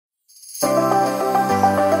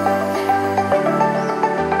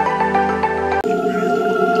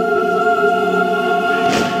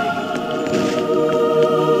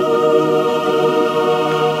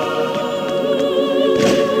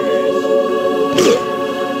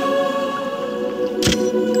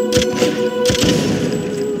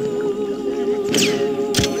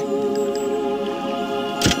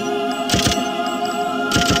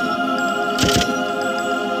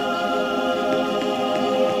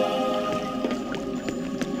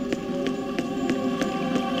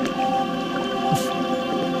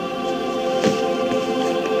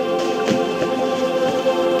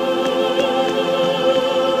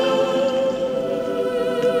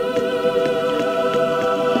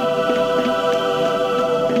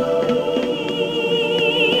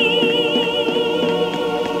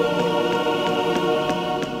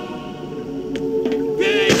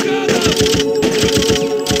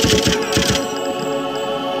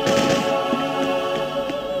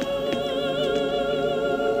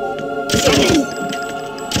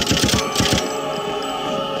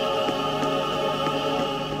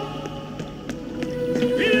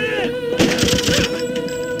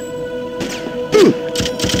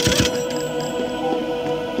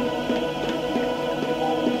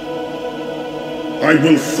I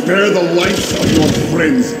will spare the lives of your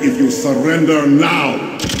friends if you surrender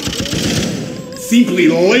now. Simply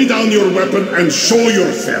lay down your weapon and show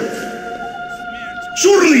yourself.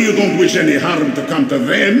 Surely you don't wish any harm to come to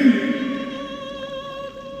them?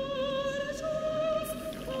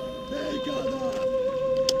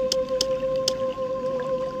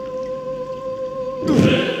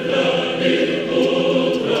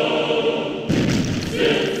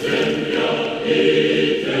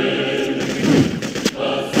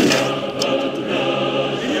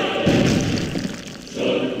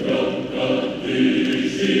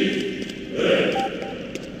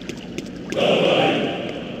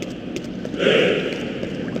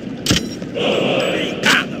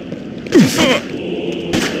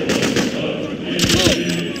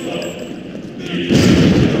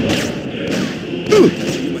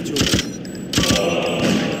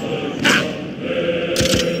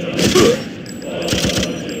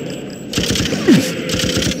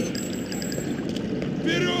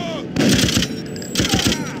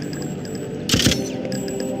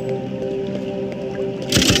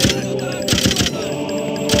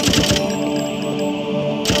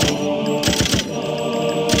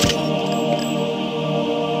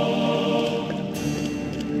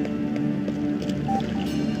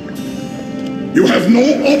 You have no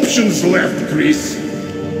options left, Chris.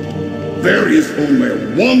 There is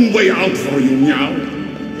only one way out for you now.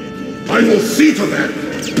 I will see to that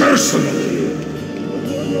personally.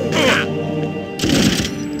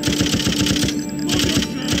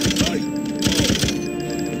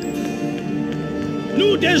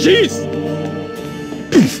 Nous dégistes!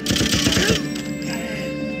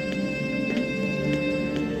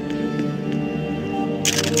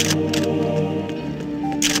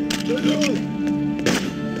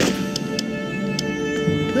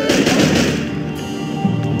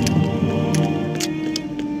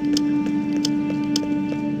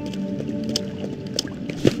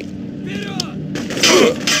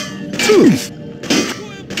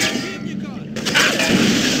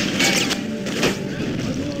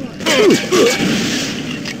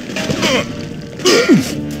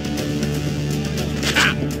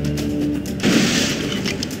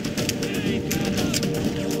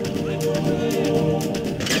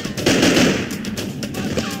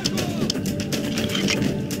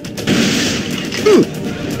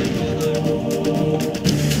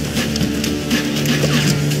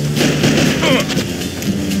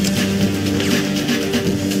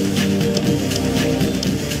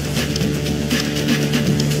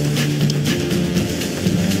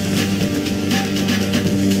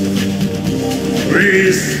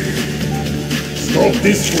 Please, stop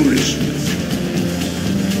this foolishness.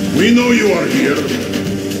 We know you are here.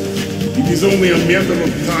 It is only a matter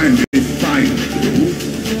of time we find you.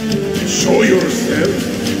 Show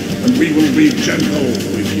yourself, and we will be gentle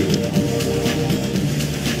with you.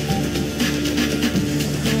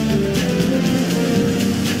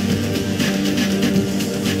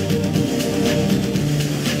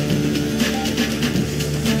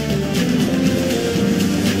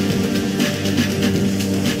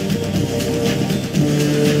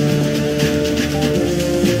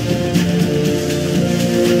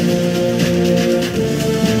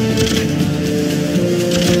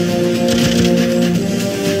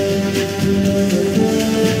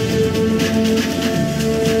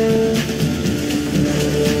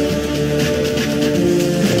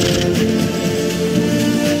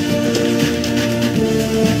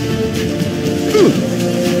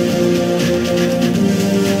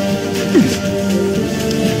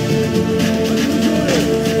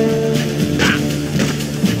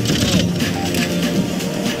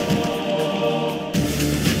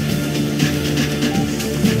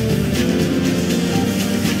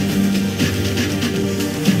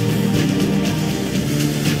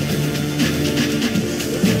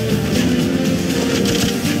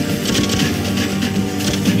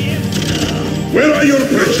 Where are your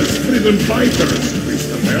precious freedom fighters,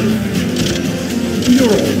 Christopher? You're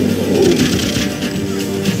all alone.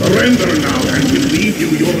 Surrender now and we'll leave you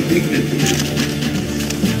your dignity.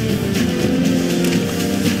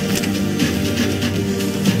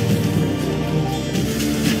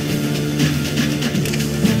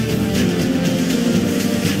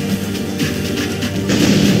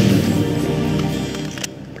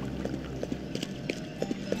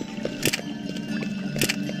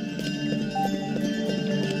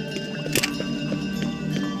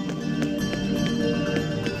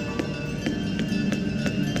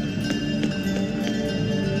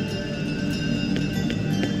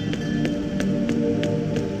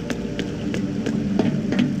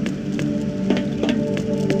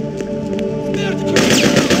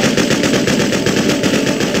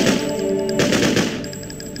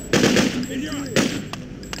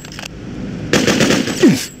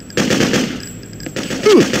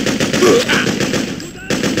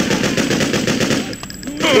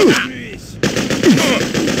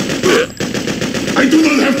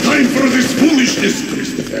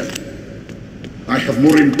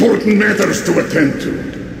 Matters to attend to.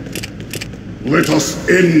 Let us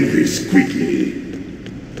end this quickly.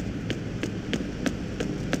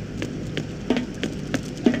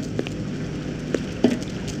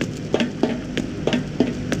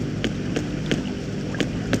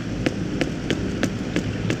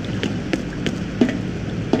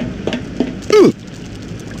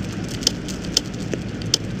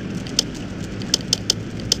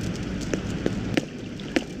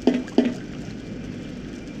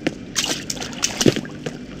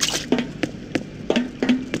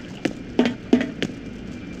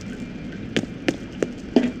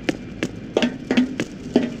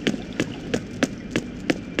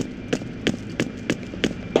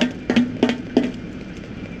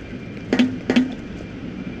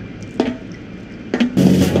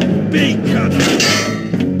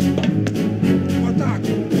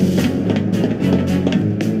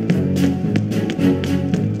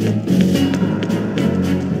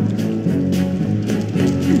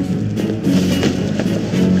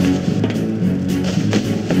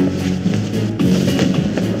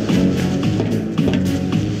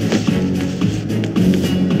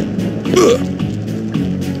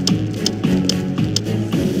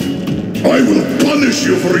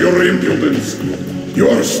 For your impudence.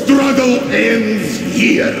 Your struggle ends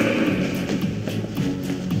here.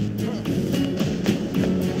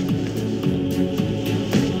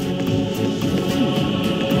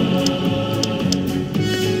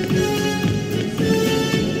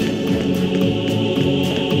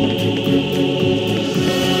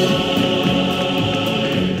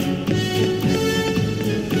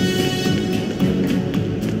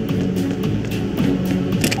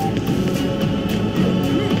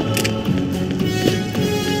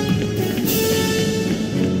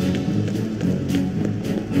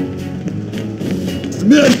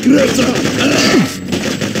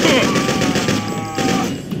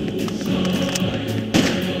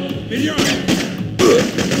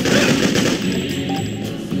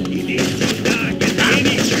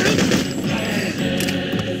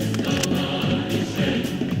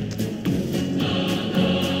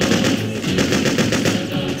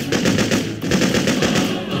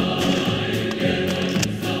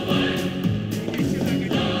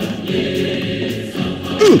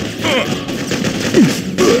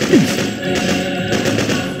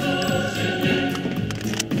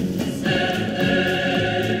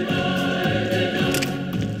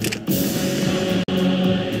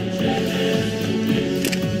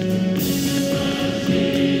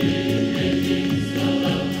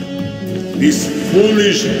 This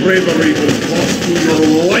foolish bravery will cost you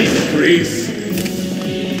your life, Grace.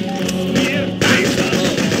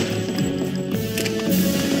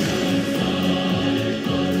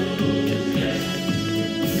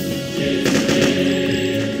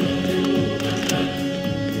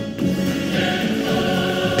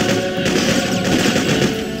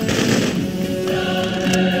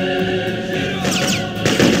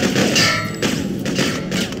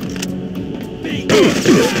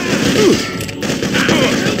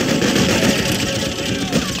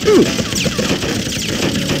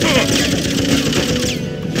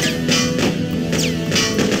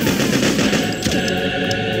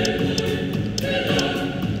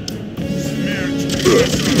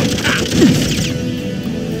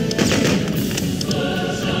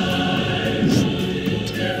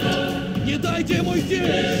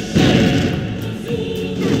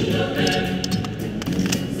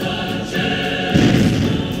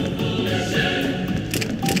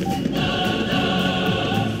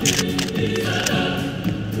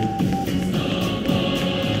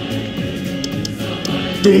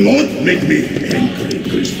 Do not make me angry,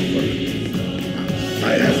 Christopher.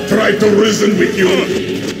 I have tried to reason with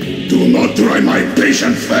you. Do not try my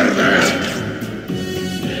patience further.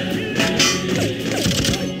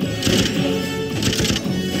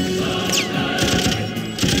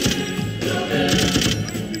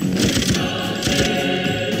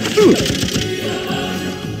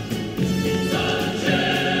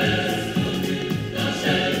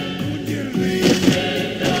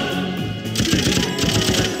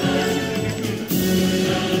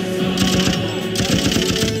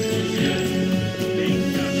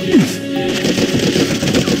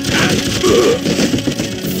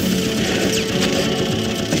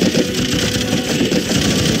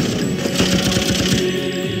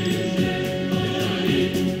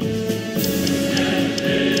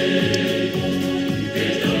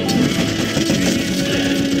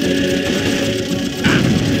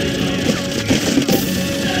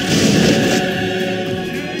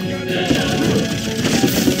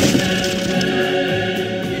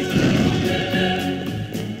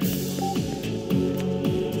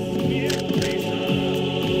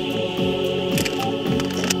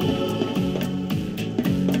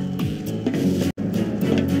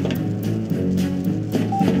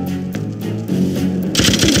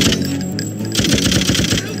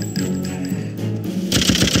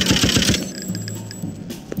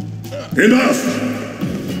 Enough!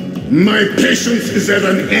 My patience is at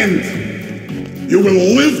an end. You will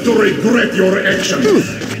live to regret your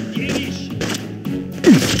actions.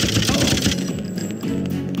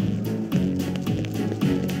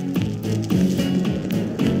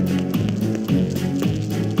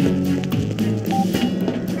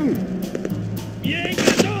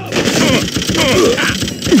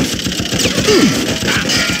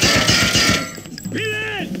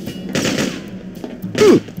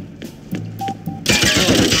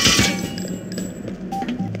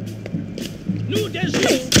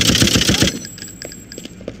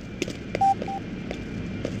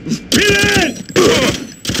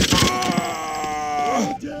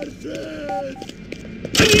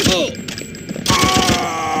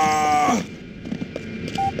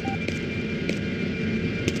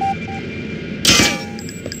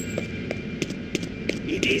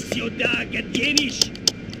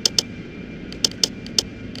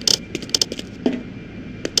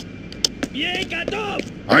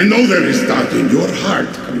 I know there is doubt in your heart,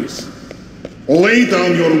 Chris. Lay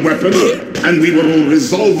down your weapon, and we will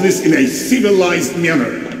resolve this in a civilized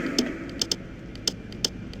manner.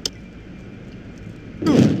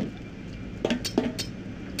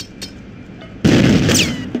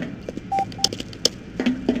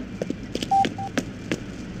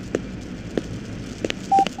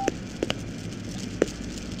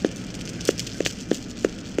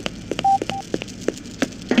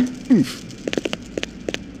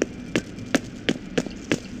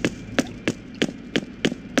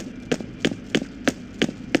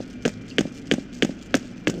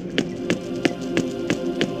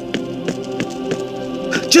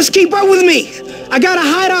 Just keep up with me! I got a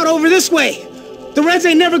hideout over this way! The Reds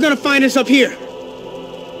ain't never gonna find us up here!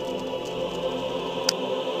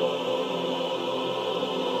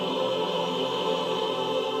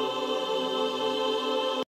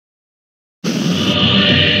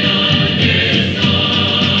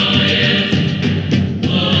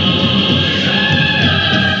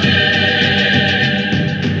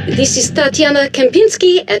 This is Tatiana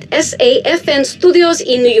Kempinski at SAFN Studios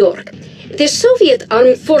in New York. The Soviet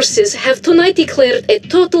armed forces have tonight declared a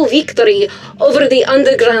total victory over the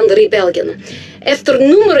underground rebellion. After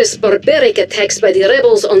numerous barbaric attacks by the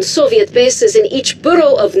rebels on Soviet bases in each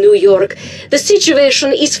borough of New York, the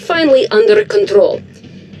situation is finally under control.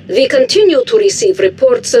 We continue to receive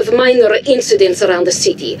reports of minor incidents around the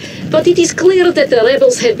city, but it is clear that the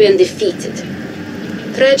rebels have been defeated.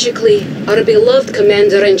 Tragically, our beloved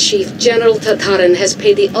Commander-in-Chief, General Tatarin, has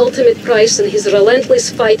paid the ultimate price in his relentless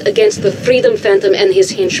fight against the Freedom Phantom and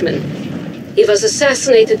his henchmen. He was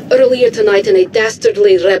assassinated earlier tonight in a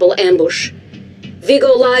dastardly rebel ambush. We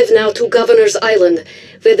go live now to Governor's Island,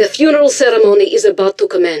 where the funeral ceremony is about to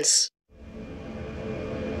commence.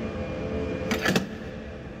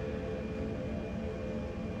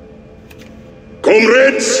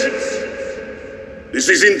 Comrades, this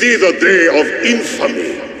is indeed a day of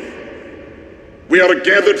infamy. We are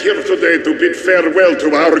gathered here today to bid farewell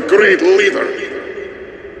to our great leader.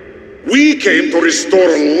 We came to restore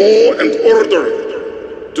law and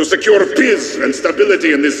order, to secure peace and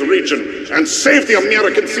stability in this region, and save the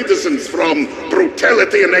American citizens from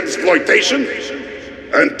brutality and exploitation.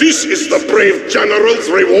 And this is the brave general's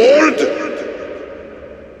reward.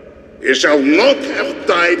 He shall not have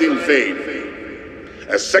died in vain.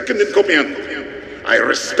 as second in command, I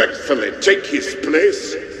respectfully take his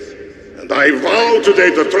place, and I vow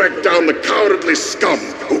today to track down the cowardly scum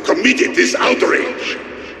who committed this outrage.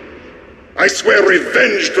 I swear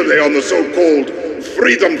revenge today on the so-called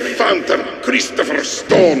Freedom Fountain, Christopher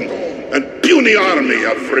Stone, and puny army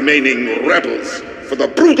of remaining rebels for the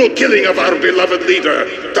brutal killing of our beloved leader,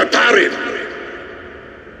 Tatarin.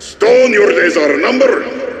 Stone, your days are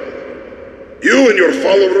numbered. You and your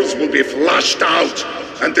followers will be flushed out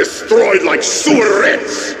and destroyed like sewer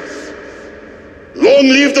rats. Long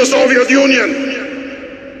live the Soviet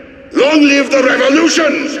Union! Long live the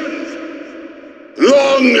revolution!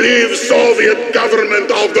 Long live Soviet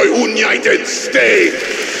government of the United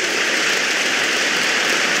States!